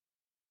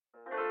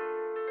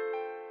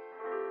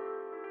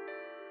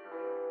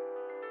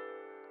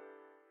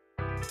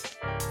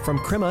From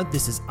Crema,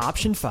 this is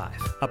Option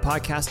 5, a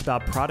podcast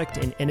about product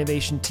and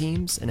innovation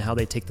teams and how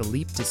they take the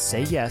leap to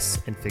say yes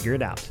and figure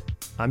it out.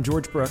 I'm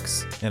George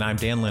Brooks. And I'm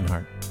Dan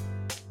Linhart.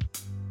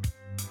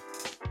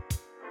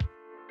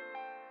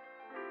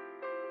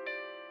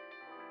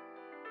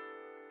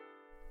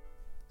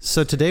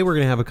 So today we're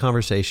going to have a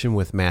conversation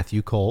with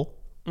Matthew Cole.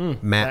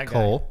 Matt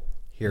Cole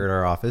here at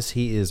our office.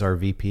 He is our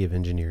VP of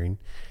Engineering.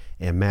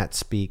 And Matt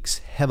speaks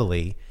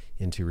heavily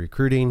into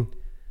recruiting,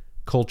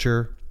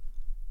 culture,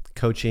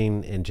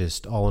 coaching, and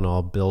just all in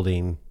all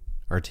building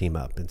our team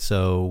up. And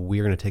so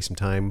we're going to take some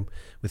time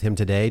with him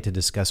today to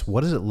discuss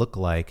what does it look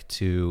like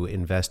to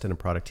invest in a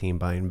product team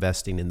by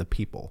investing in the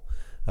people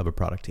of a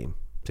product team.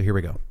 So here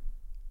we go.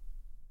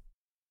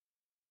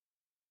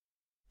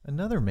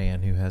 Another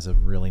man who has a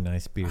really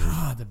nice beard.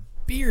 The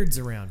beards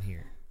around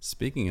here.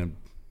 Speaking of,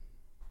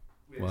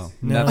 well,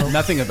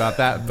 nothing about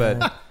that,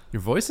 but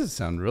your voices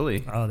sound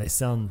really they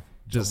sound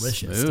just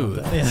delicious. smooth.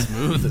 Don't they?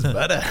 Smooth as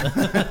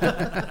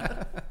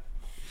butter.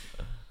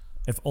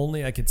 If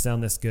only I could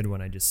sound this good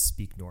when I just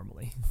speak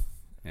normally.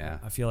 Yeah.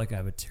 I feel like I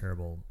have a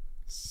terrible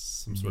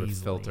Some sort of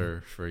nasally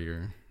filter for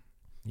your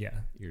Yeah.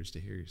 ears to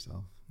hear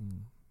yourself.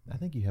 I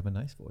think you have a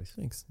nice voice.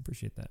 Thanks.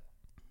 Appreciate that.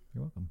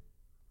 You're welcome.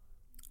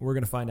 We're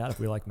going to find out if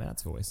we like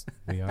Matt's voice.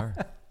 We are.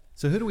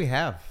 So who do we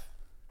have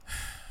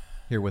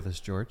here with us,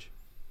 George?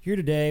 Here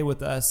today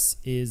with us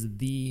is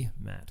the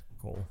Matt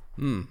Cole.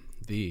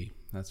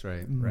 That's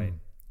right. Right.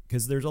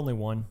 Because there's only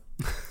one.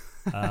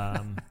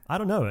 I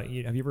don't know. Have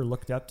you ever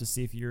looked up to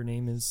see if your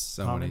name is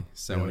So common?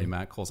 many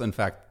Matt Coles. In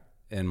fact,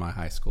 in my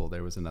high school,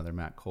 there was another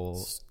Matt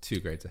Cole 2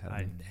 grades ahead of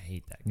I me.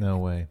 hate that guy. No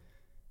way.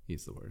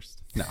 He's the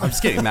worst. No, I'm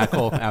just kidding. Matt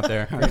Cole out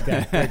there. Great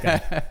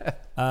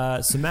guy.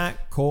 So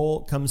Matt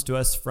Cole comes to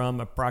us from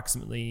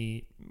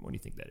approximately, what do you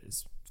think that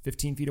is?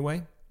 15 feet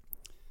away?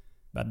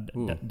 About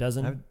a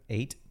dozen?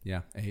 8.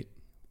 Yeah, 8,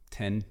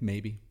 10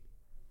 maybe.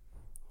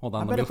 Hold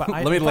on, I let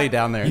bet me lay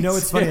down there. You know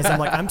what's funny is I'm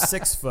like, I'm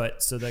 6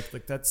 foot, so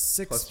that's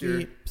 6 Plus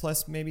feet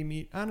plus maybe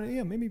me. I don't know,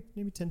 yeah, maybe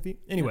 10 feet.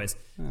 Anyways,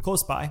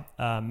 close by.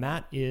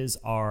 Matt is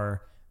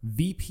our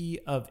VP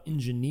of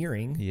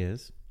Engineering. He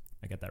is.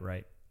 I got that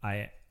right.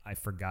 I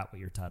forgot what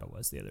your title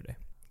was the other day.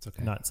 It's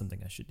okay. Not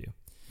something I should do.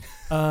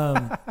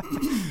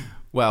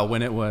 Well,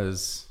 when it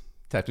was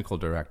technical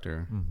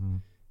director,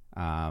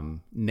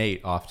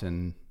 Nate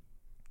often,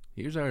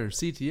 here's our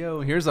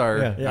CTO, here's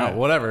our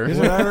whatever. What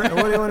do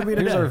you want to be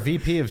today? Here's our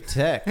VP of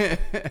Tech.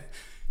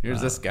 Here's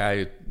this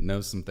guy who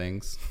knows some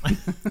things.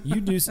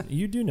 You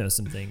do know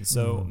some things.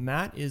 So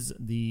Matt is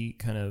the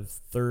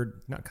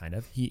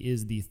he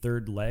is the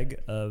third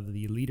leg of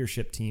the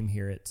leadership team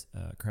here at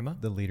Crema.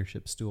 The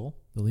leadership stool.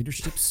 The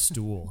leadership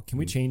stool. Can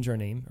we change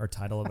our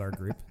title of our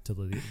group to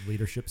the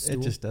leadership stool?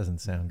 It just doesn't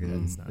sound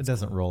good. It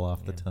doesn't roll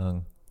off the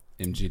tongue.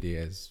 MGD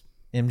is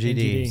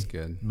MGD.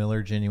 good.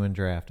 Miller Genuine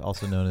Draft,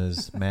 also known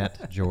as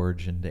Matt,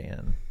 George, and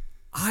Dan.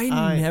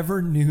 I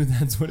never knew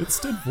that's what it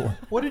stood for.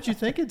 What did you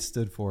think it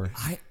stood for?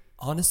 I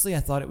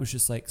thought it was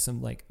just like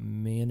some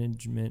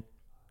management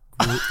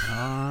group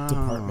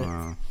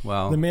department.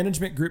 Well, The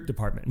management group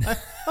department.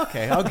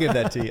 Okay, I'll give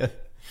that to you.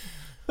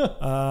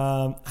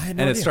 I had no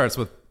and idea. it starts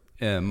with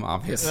M,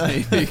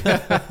 obviously.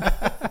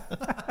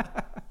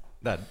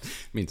 That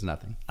means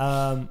nothing.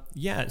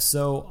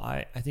 So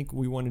I think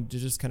we wanted to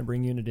just kind of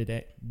bring you in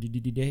today.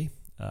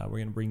 We're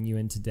going to bring you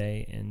in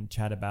today and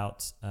chat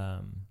about.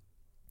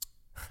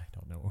 I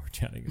don't know what we're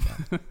chatting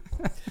about.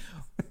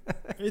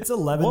 It's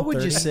 11:30. What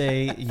would you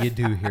say you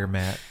do here,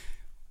 Matt?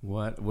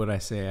 What would I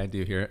say I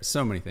do here?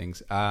 So many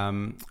things.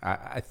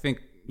 I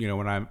think,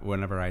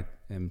 whenever I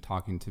am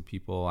talking to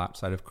people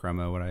outside of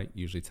Crema, what I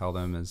usually tell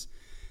them is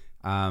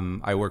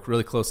I work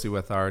really closely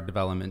with our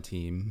development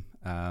team,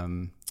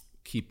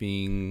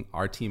 keeping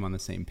our team on the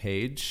same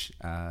page.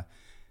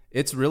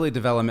 It's really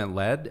development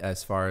led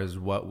as far as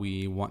what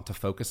we want to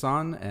focus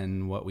on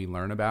and what we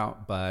learn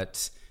about,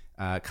 but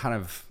kind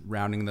of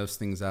rounding those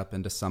things up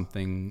into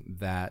something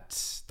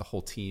that the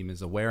whole team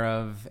is aware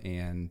of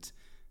and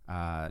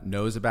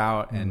knows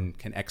about and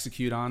can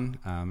execute on.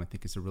 I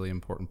think it's a really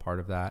important part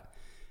of that.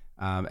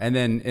 And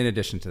then in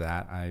addition to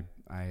that, I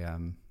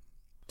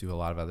do a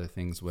lot of other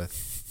things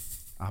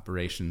with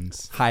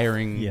operations,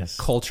 hiring,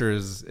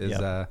 cultures is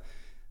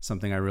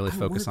something I really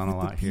focus on a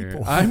lot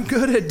here. I'm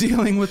good at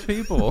dealing with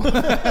people. That's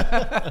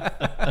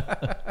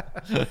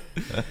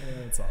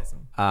awesome.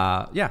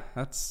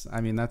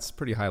 That's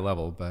pretty high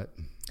level, but.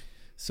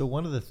 So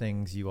one of the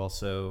things you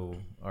also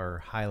are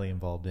highly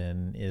involved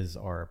in is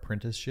our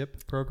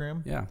apprenticeship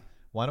program. Yeah.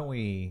 Why don't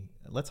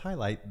let's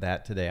highlight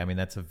that today. I mean,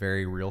 that's a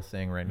very real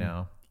thing right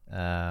now.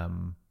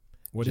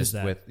 What is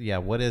that?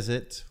 What is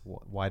it?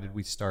 Why did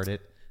we start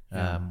it?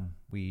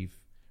 We've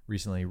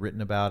recently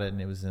written about it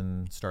and it was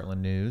in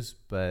Startland News,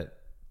 but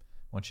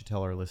why don't you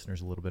tell our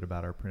listeners a little bit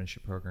about our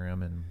apprenticeship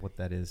program and what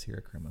that is here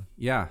at Crema?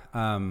 Yeah.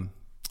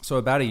 So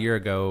about a year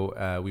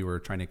ago, we were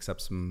trying to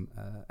accept some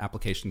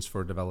applications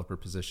for a developer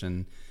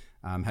position.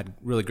 Had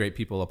really great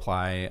people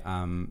apply.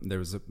 There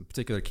was a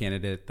particular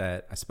candidate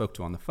that I spoke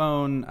to on the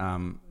phone,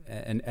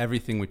 and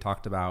everything we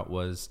talked about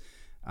was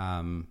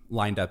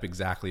lined up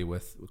exactly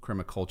with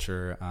Crema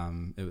culture.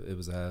 It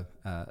was a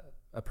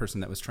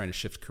person that was trying to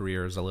shift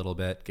careers a little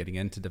bit, getting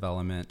into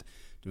development,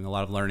 doing a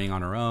lot of learning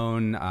on her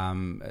own,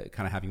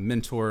 kind of having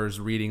mentors,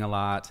 reading a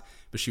lot,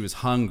 but she was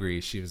hungry.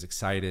 She was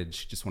excited.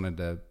 She just wanted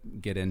to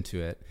get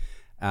into it.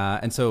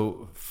 And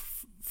so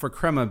for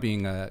Crema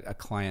being a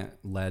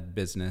client-led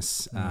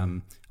business,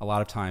 a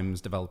lot of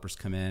times developers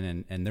come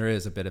in and there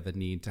is a bit of a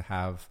need to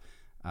have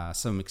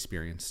some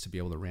experience to be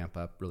able to ramp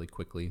up really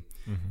quickly.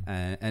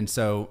 And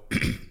so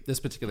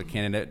this particular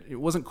candidate, it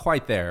wasn't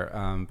quite there,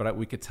 but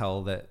we could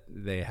tell that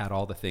they had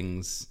all the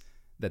things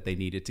that they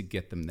needed to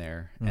get them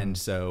there. And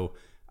so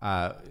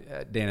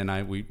Dan and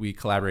I, we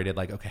collaborated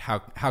like, okay,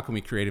 how can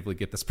we creatively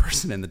get this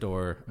person in the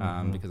door?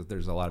 Because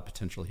there's a lot of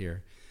potential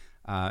here.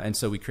 And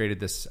so we created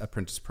this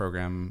apprentice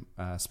program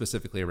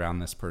specifically around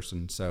this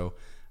person. So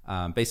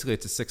basically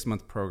it's a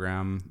 6-month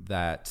program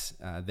that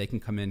they can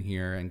come in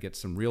here and get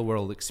some real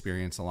world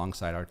experience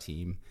alongside our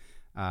team.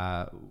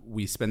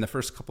 We spend the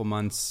first couple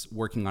months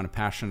working on a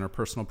passion or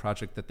personal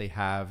project that they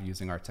have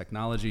using our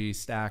technology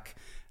stack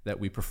that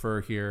we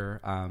prefer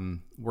here,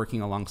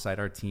 working alongside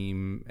our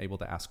team, able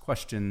to ask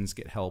questions,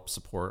 get help,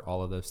 support,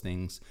 all of those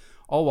things,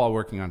 all while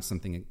working on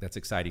something that's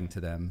exciting to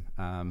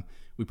them.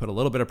 We put a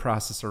little bit of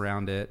process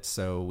around it.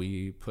 So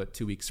we put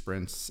 2-week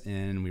sprints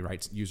in, we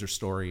write user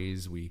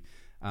stories. We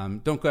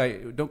don't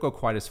go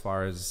quite as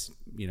far as,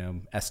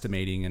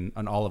 estimating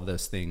and all of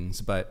those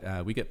things,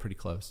 but we get pretty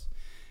close.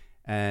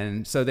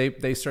 And so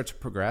they start to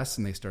progress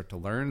and they start to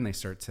learn and they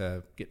start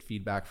to get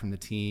feedback from the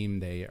team.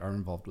 They are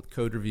involved with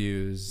code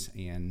reviews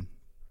and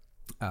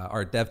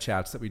our dev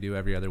chats that we do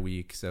every other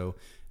week. So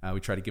we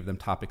try to give them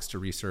topics to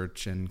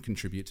research and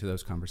contribute to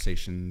those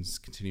conversations,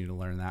 continue to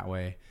learn that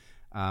way.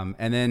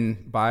 And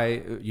then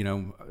by,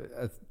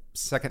 a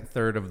second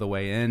third of the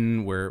way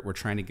in, we're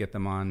trying to get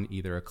them on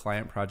either a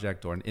client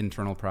project or an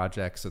internal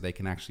project so they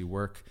can actually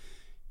work,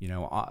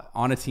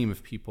 on a team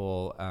of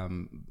people,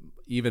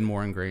 even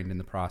more ingrained in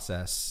the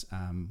process,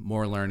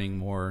 more learning,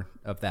 more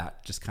of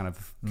that, just kind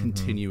of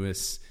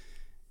continuous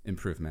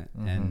improvement.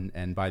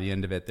 And by the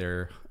end of it,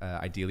 they're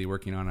ideally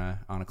working on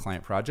a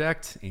client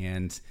project.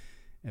 And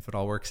if it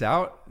all works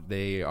out,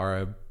 they are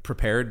a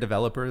prepared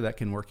developer that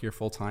can work here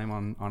full time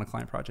on a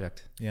client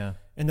project. Yeah.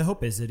 And the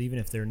hope is that even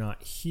if they're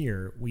not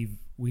here, we've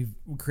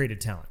created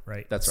talent,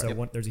 right? That's right.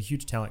 So there's a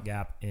huge talent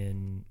gap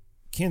in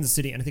Kansas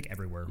City, and I think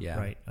everywhere,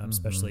 right?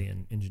 Especially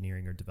in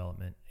engineering or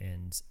development.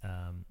 And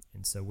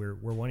so we're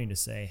wanting to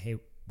say, hey,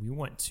 we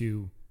want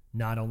to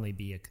not only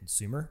be a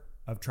consumer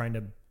of trying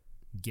to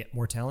get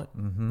more talent,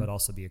 but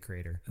also be a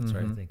creator. That's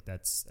right. I think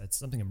that's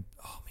something I'm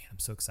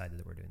so excited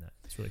that we're doing that.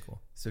 It's really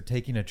cool. So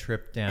taking a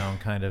trip down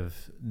kind of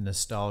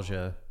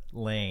nostalgia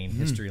lane,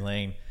 history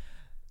lane,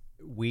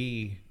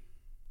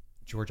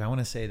 George, I want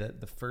to say that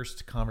the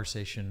first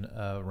conversation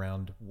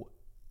around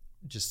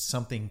just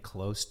something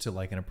close to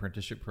like an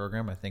apprenticeship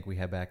program, I think we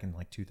had back in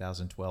like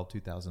 2012,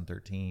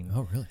 2013.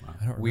 Oh, really? Wow.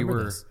 I don't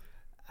remember this.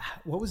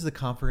 What was the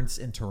conference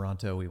in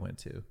Toronto we went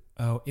to?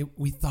 Oh,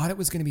 we thought it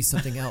was going to be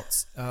something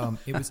else.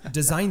 It was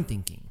design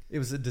thinking. It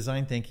was a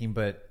design thinking,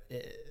 but...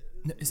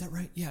 No, is that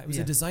right? Yeah, it was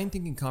a design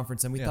thinking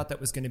conference, and we thought that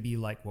was going to be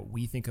like what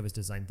we think of as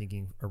design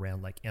thinking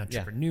around like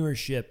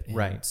entrepreneurship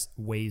and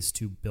ways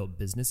to build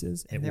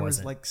businesses. And there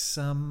was like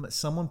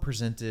someone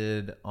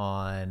presented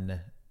on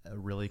a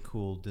really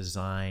cool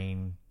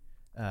design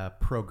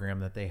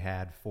program that they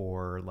had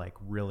for like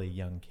really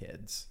young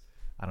kids.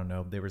 I don't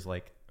know. There was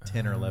like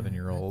 10 or 11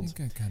 year olds.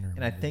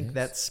 I think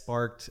that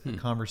sparked a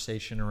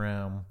conversation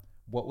around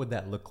what would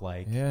that look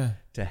like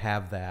to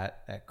have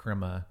that at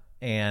Crema.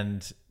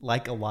 And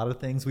like a lot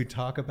of things we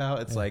talk about,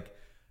 it's like,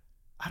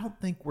 I don't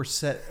think we're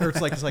set, or it's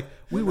like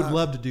we would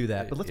love to do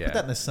that, but let's put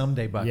that in the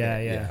someday bucket.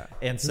 Yeah.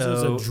 And so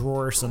there's a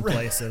drawer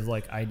someplace of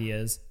like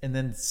ideas. And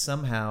then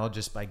somehow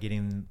just by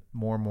getting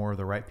more and more of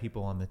the right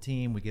people on the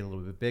team, we get a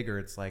little bit bigger.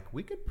 It's like,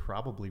 we could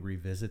probably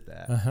revisit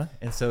that.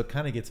 And so it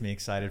kind of gets me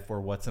excited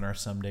for what's in our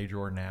someday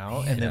drawer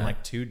now. And then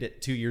like 2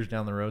 years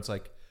down the road, it's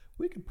like,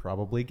 we could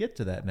probably get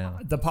to that now.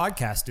 The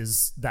podcast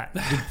is that.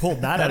 We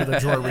pulled that out of the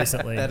drawer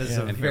recently. That is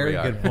a very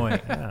good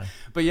point.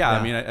 But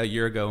I mean, a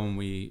year ago when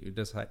we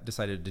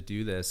decided to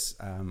do this,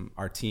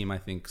 our team, I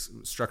think,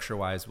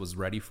 structure-wise, was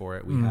ready for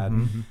it. We had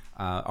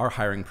our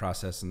hiring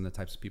process and the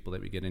types of people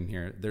that we get in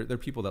here. They're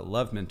people that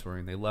love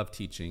mentoring. They love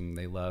teaching.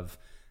 They love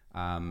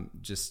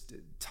just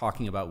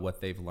talking about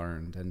what they've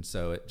learned. And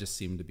so it just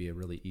seemed to be a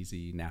really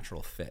easy,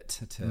 natural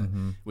fit.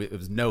 It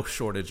was no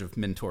shortage of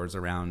mentors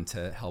around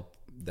to help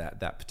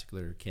that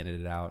particular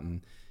candidate out,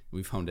 and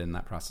we've honed in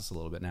that process a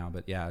little bit now.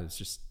 But yeah, it's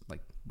just like,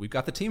 we've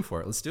got the team for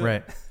it. Let's do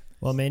it.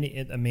 Well,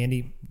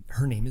 Mandy,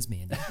 her name is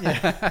Mandy.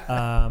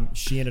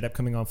 She ended up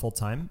coming on full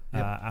time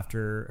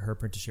after her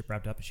apprenticeship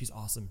wrapped up. She's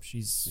awesome.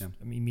 She's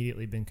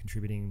immediately been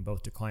contributing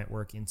both to client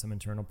work and some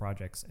internal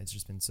projects. It's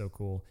just been so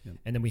cool.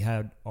 And then we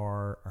had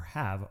our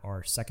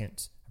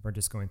second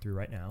apprentice going through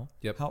right now.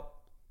 Her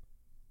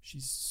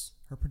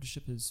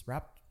apprenticeship is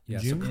wrapped. Yeah,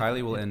 June? so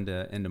Kylie will end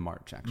of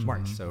March,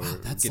 actually. So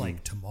that's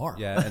like tomorrow.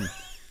 Yeah, and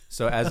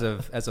So as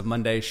of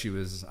Monday,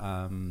 she's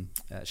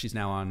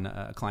now on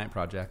a client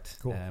project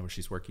where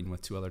she's working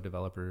with 2 other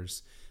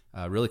developers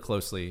really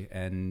closely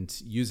and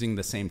using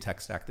the same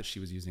tech stack that she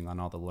was using on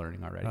all the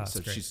learning already.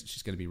 So great.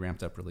 she's going to be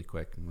ramped up really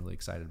quick. I'm really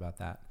excited about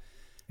that.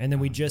 And then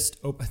we just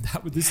opened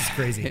that. This is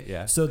crazy.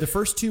 Yeah. So the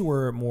first 2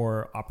 were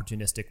more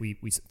opportunistic. We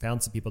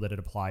found some people that had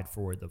applied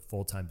for the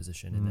full-time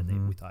position, and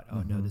then we thought,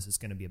 oh no, this is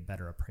going to be a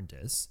better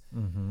apprentice.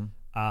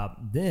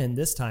 Then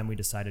this time we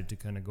decided to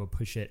kind of go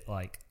push it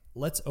like,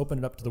 let's open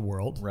it up to the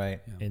world, Right.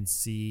 and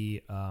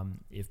see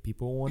if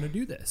people want to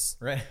do this.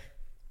 Right.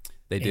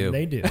 They do. And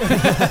they do.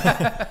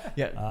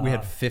 Yeah. We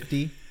had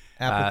 50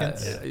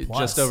 applicants. Plus.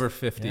 Just over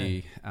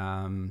 50.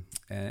 And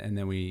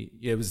then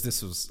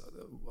this was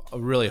a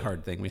really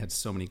hard thing. We had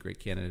so many great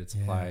candidates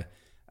apply.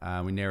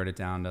 We narrowed it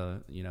down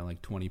to,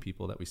 like 20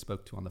 people that we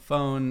spoke to on the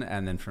phone.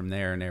 And then from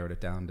there, narrowed it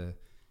down to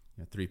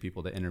 3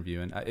 people to interview.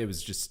 And it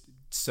was just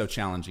so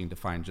challenging to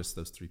find just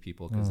those 3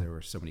 people because there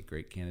were so many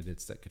great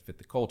candidates that could fit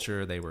the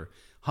culture. They were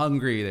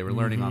hungry. They were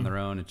learning on their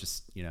own. It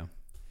just,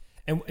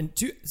 And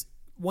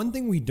one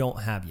thing we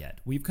don't have yet,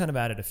 we've kind of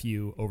added a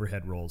few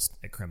overhead roles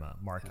at Crema,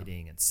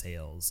 marketing and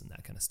sales and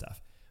that kind of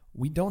stuff.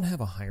 We don't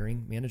have a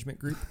hiring management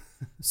group.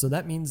 So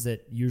that means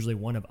that usually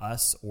one of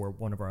us or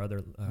one of our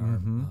other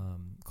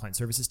client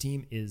services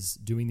team is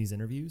doing these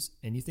interviews.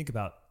 And you think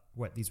about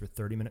these were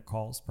 30-minute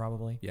calls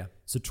probably. Yeah.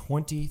 So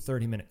 20,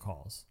 30-minute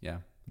calls. Yeah.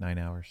 9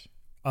 hours.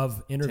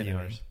 Of interviewing. 10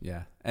 hours.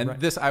 Yeah.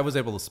 And I was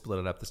able to split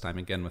it up this time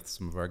again with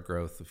some of our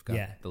growth. We've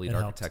got the lead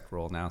architect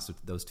role now. So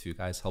those 2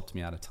 guys helped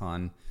me out a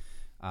ton.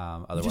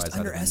 Otherwise, you just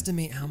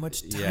underestimate how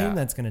much time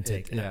that's going to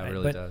take. It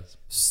really does.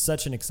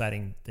 Such an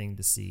exciting thing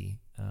to see.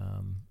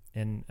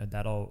 And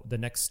the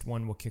next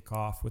one will kick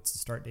off. What's the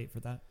start date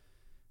for that?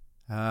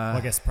 I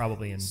guess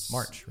probably in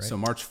March, right? So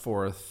March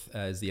 4th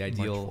is the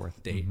ideal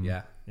date. Mm-hmm.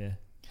 Yeah. Yeah.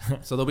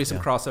 So there'll be some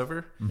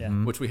crossover,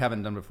 Mm-hmm. which we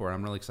haven't done before.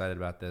 I'm really excited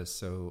about this.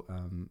 So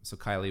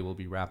Kylie will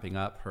be wrapping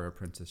up her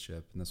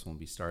apprenticeship, and this one will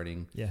be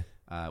starting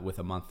with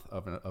a month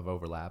of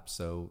overlap.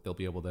 So they'll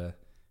be able to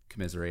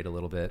commiserate a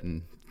little bit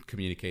and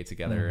communicate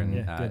together, and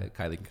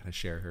Kylie can kind of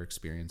share her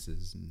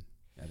experiences, and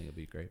I think it'll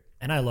be great.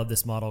 And I love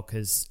this model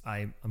because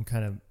I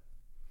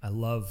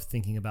love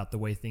thinking about the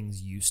way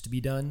things used to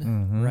be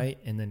done, right?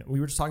 And then we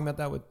were just talking about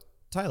that with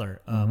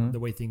Tyler, the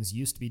way things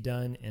used to be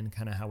done and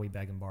kind of how we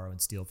beg and borrow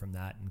and steal from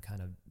that and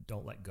kind of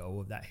don't let go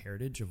of that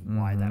heritage of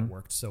why that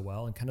worked so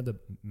well. And kind of the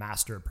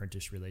master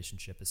apprentice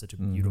relationship is such a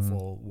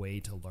beautiful way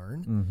to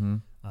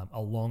learn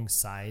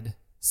alongside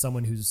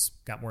someone who's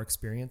got more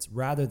experience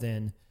rather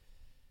than,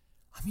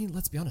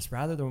 let's be honest,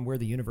 rather than where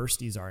the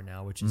universities are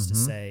now, which is to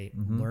say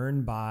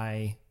learn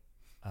by,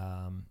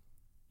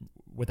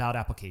 without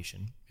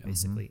application,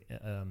 basically,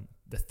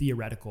 the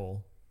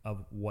theoretical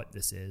of what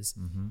this is.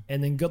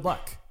 And then good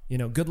luck.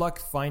 Good luck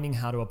finding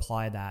how to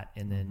apply that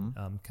and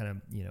then kind of,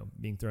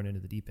 being thrown into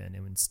the deep end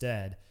and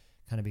instead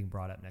kind of being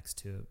brought up next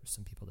to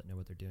some people that know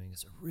what they're doing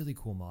is a really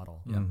cool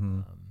model.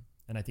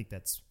 And I think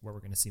that's what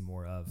we're going to see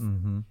more of.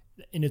 And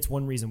it's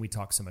one reason we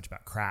talk so much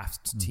about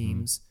craft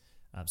teams.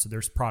 So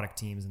there's product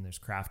teams and there's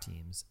craft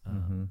teams.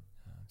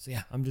 So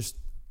yeah, I'm just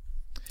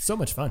so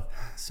much fun.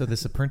 So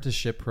this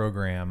apprenticeship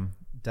program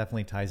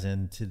definitely ties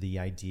into the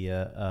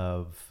idea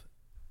of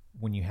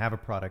when you have a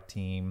product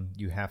team,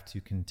 you have to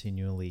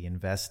continually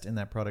invest in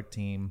that product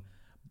team,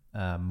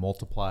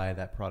 multiply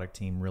that product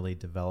team, really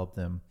develop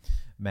them.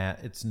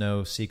 Matt, it's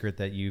no secret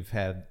that you've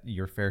had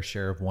your fair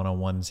share of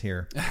one-on-ones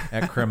here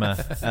at Crema.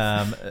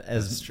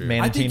 As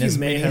managing as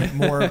many have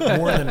more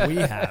than we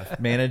have.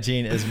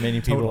 Managing as many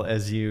people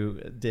as you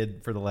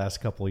did for the last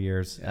couple of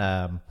years.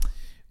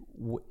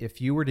 If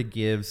you were to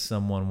give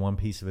someone one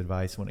piece of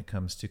advice when it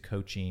comes to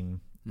coaching,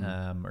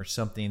 or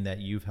something that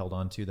you've held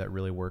on to that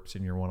really works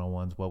in your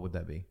one-on-ones, what would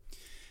that be?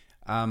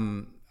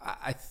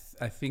 I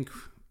think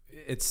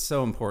it's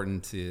so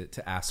important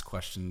to ask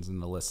questions and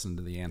to listen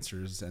to the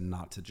answers and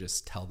not to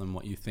just tell them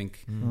what you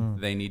think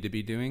they need to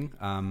be doing.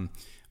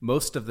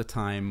 Most of the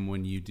time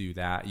when you do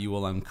that, you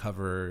will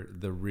uncover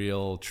the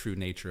real true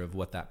nature of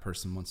what that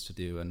person wants to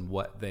do and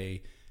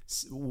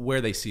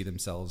where they see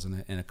themselves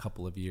in a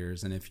couple of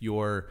years. And if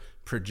you're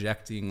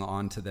projecting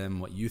onto them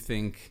what you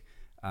think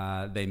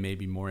they may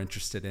be more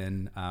interested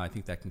in, I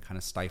think that can kind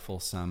of stifle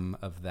some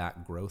of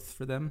that growth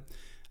for them.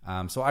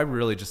 So I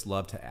really just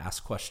love to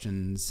ask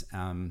questions,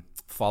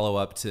 follow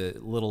up to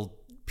little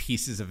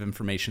pieces of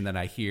information that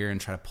I hear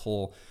and try to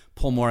pull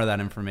more of that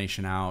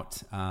information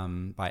out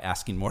by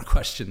asking more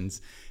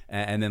questions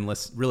and then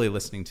really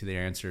listening to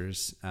their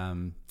answers.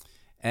 And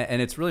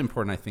it's really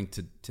important, I think,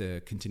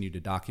 to continue to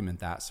document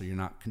that so you're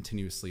not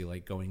continuously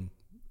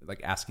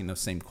asking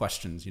those same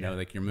questions,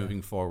 like you're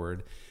moving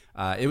forward.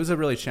 It was a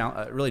really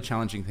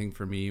challenging thing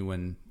for me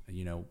when,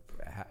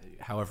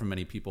 however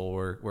many people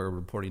were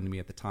reporting to me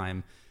at the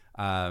time,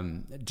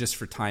 just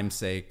for time's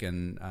sake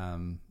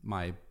and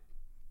my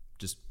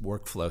just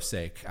workflow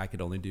sake, I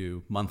could only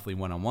do monthly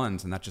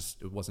one-on-ones, and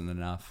it wasn't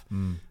enough.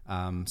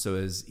 So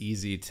it was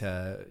easy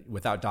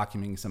without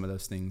documenting some of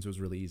those things, it was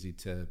really easy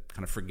to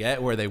kind of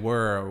forget where they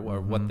were or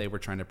what they were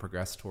trying to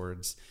progress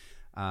towards.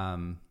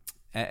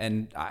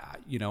 and I,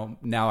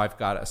 now I've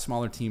got a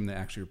smaller team that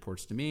actually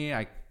reports to me.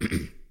 I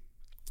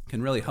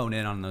can really hone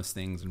in on those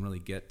things and really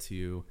get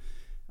to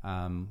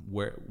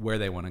where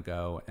they want to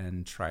go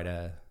and try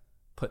to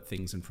put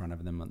things in front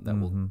of them that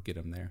will get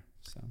them there.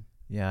 So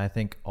yeah, I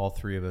think all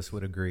three of us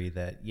would agree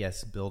that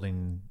yes,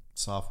 building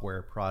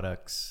software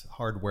products,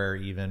 hardware,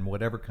 even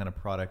whatever kind of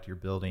product you're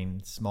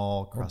building,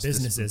 small or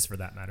businesses for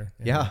that matter.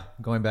 Yeah,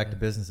 going back to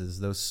businesses,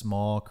 those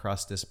small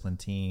cross-discipline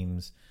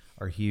teams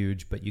are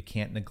huge, but you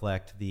can't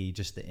neglect the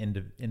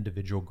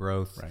individual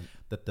growth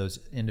that those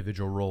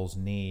individual roles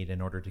need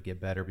in order to get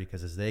better,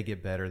 because as they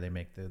get better, they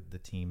make the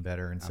team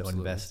better. And so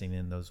investing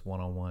in those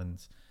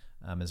one-on-ones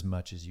as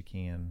much as you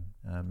can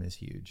is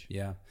huge.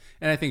 Yeah.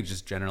 And I think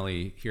just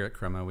generally here at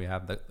Chroma, we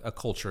have a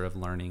culture of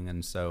learning.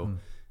 And so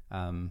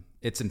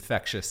it's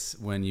infectious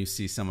when you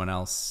see someone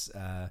else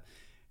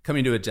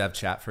coming to a dev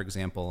chat, for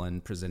example,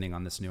 and presenting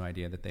on this new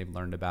idea that they've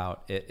learned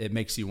about. It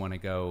makes you want to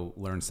go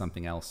learn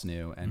something else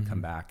new and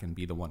come back and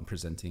be the one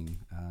presenting.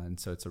 And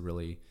so it's a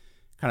really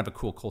kind of a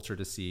cool culture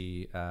to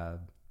see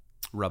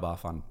rub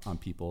off on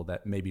people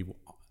that maybe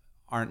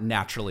aren't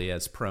naturally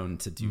as prone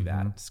to do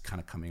that. It's kind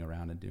of coming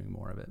around and doing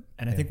more of it.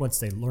 And I think once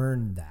they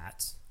learn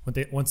that,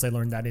 once they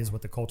learn that is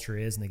what the culture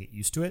is and they get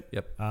used to it,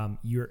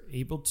 you're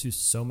able to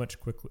so much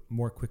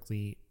more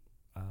quickly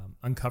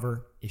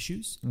uncover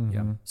issues.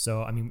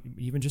 So, I mean,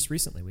 even just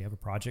recently, we have a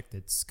project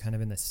that's kind of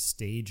in the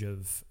stage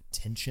of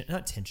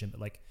not tension, but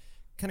like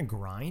kind of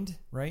grind,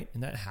 right?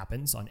 And that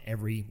happens on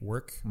every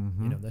work,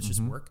 that's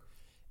just work.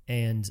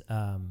 And,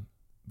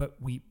 but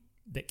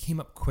that came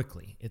up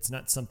quickly. It's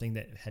not something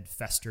that had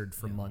festered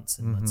for months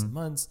and months and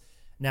months.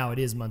 Now it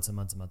is months and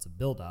months and months of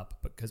buildup,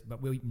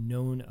 but we've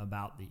known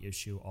about the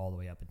issue all the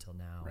way up until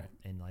now. Right.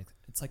 And like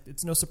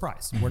it's no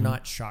surprise. We're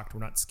not shocked.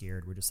 We're not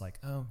scared. We're just like,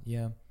 oh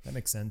yeah, that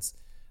makes sense.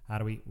 How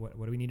do we?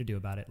 What do we need to do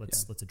about it?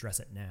 Let's address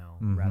it now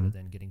rather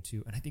than getting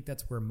to. And I think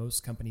that's where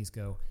most companies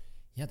go.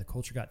 Yeah, the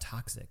culture got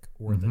toxic,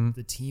 or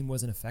the team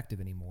wasn't effective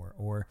anymore,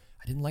 or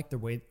I didn't like the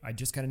way. I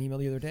just got an email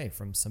the other day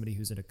from somebody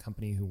who's at a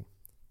company who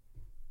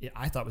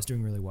I thought was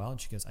doing really well, and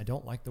she goes, I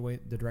don't like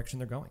the direction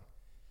they're going.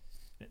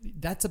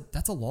 That's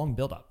a long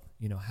buildup.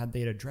 Had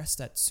they addressed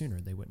that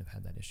sooner, they wouldn't have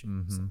had that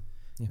issue. So,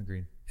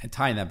 Agreed. And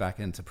tying that back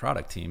into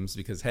product teams,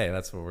 because hey,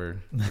 that's what we're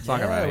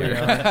talking about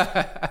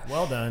here.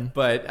 Well done.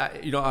 But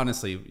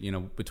honestly,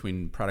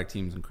 between product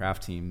teams and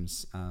craft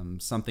teams,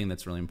 something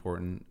that's really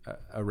important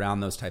around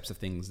those types of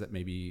things that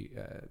maybe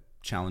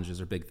challenges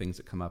or big things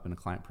that come up in a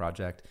client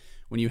project.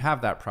 When you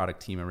have that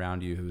product team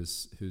around you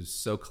who's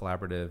so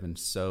collaborative and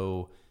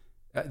so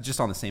just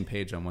on the same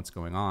page on what's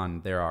going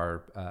on, there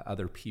are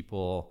other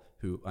people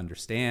who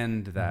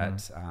understand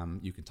that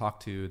you can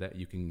talk to, that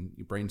you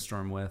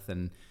brainstorm with,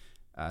 and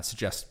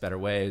suggest better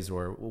ways,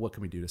 or what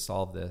can we do to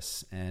solve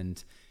this?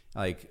 And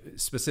like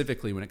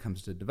specifically when it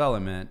comes to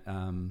development,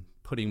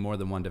 putting more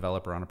than one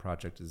developer on a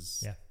project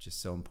is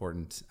just so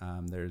important.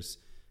 There's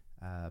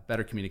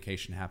better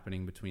communication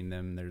happening between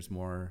them. There's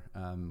more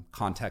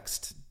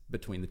context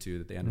between the two,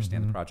 that they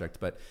understand the project,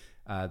 but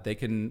they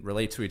can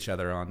relate to each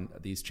other on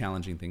these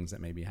challenging things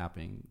that may be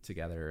happening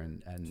together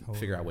and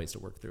figure out ways to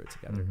work through it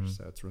together.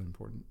 So it's really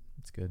important.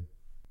 It's good.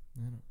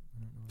 I don't know.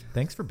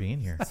 Thanks for being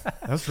here.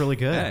 That was really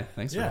good. Hey,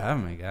 thanks for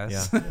having me,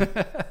 guys.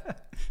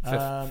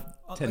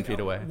 10 feet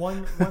away.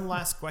 One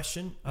last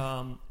question.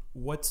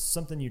 What's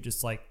something you're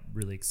just like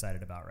really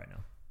excited about right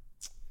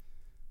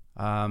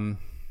now?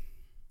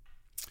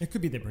 It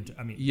could be the print.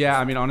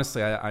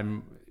 Honestly,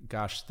 I'm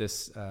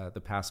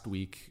the past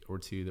week or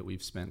two that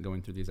we've spent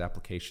going through these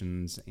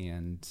applications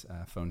and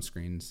phone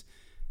screens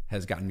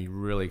has gotten me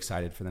really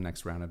excited for the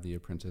next round of the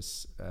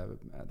apprentice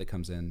that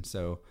comes in.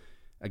 So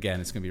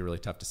again, it's going to be a really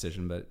tough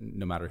decision, but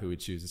no matter who we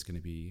choose, it's going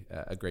to be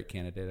a great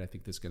candidate. I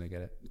think this is going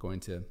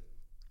to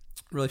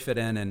really fit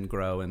in and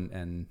grow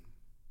and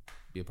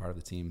be a part of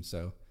the team.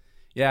 So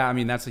yeah,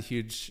 that's a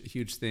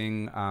huge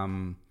thing.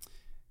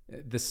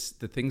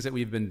 The things that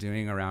we've been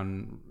doing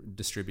around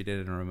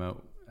distributed and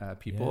remote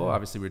people,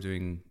 obviously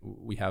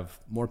we have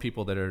more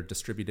people that are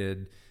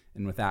distributed,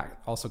 and with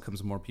that also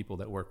comes more people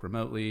that work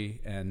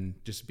remotely, and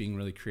just being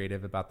really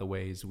creative about the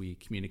ways we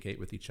communicate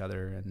with each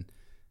other and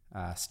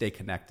stay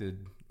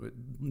connected.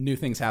 New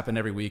things happen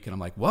every week, and I'm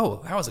like,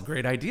 whoa, that was a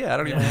great idea. I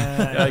don't even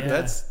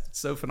that's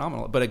so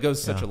phenomenal, but it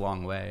goes such a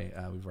long way.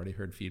 We've already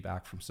heard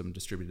feedback from some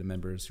distributed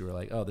members who are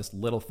like, oh, this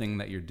little thing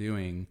that you're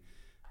doing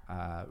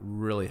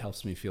really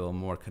helps me feel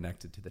more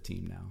connected to the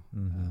team now.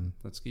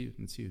 That's cute.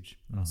 It's huge.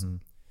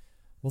 Awesome.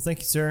 Well, thank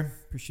you, sir.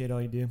 Appreciate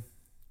all you do.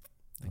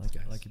 Thanks,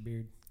 guys. I like your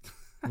beard.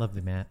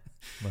 Lovely, Matt.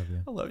 Love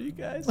you. I love you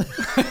guys. All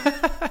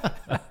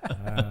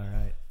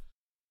right.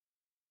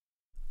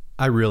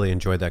 I really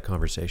enjoyed that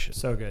conversation.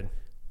 So good.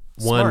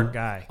 Smart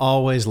guy.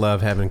 Always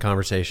love having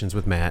conversations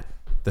with Matt,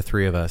 the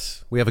three of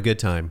us. We have a good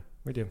time.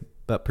 We do.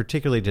 But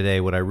particularly today,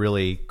 what I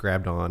really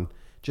grabbed on,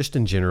 just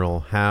in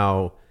general,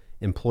 how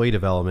employee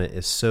development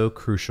is so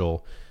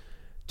crucial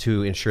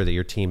to ensure that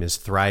your team is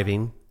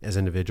thriving as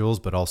individuals,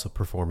 but also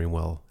performing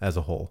well as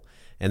a whole.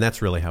 And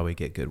that's really how we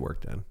get good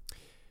work done.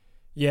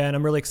 Yeah, and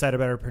I'm really excited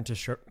about our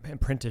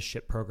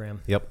apprenticeship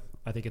program. Yep.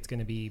 I think it's going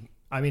to be,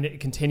 it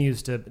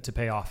continues to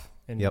pay off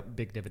in Yep.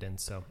 big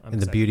dividends. So I'm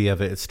And the excited. beauty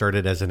of it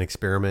started as an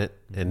experiment,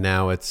 and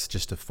now it's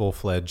just a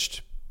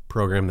full-fledged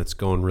program that's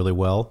going really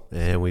well.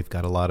 And we've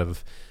got a lot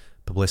of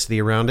publicity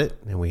around it,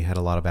 and we had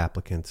a lot of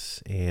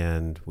applicants,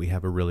 and we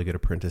have a really good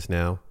apprentice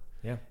now.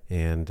 Yeah.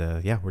 And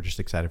we're just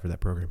excited for that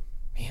program.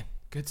 Man,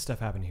 good stuff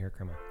happening here at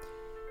Crema.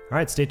 All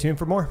right, stay tuned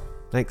for more.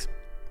 Thanks.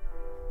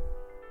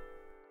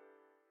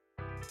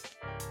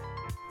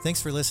 Thanks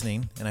for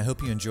listening, and I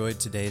hope you enjoyed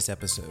today's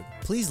episode.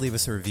 Please leave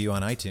us a review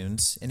on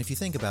iTunes, and if you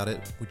think about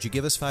it, would you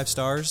give us 5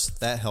 stars?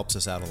 That helps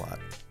us out a lot.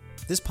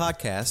 This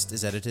podcast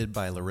is edited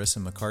by Larissa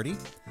McCarty,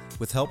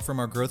 with help from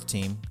our growth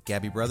team,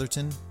 Gabby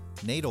Brotherton,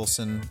 Nate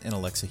Olson, and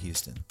Alexa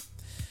Houston.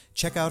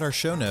 Check out our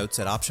show notes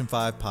at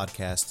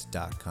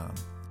option5podcast.com.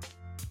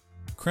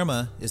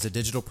 Crema is a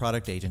digital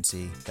product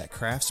agency that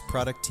crafts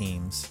product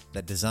teams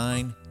that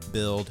design,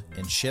 build,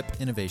 and ship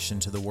innovation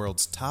to the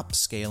world's top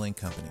scaling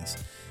companies.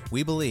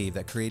 We believe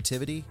that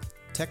creativity,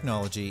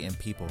 technology, and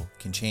people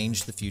can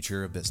change the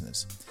future of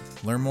business.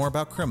 Learn more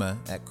about Crema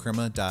at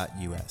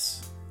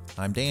crema.us.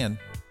 I'm Dan.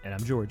 And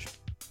I'm George.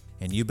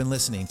 And you've been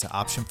listening to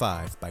Option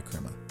 5 by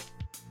Crema.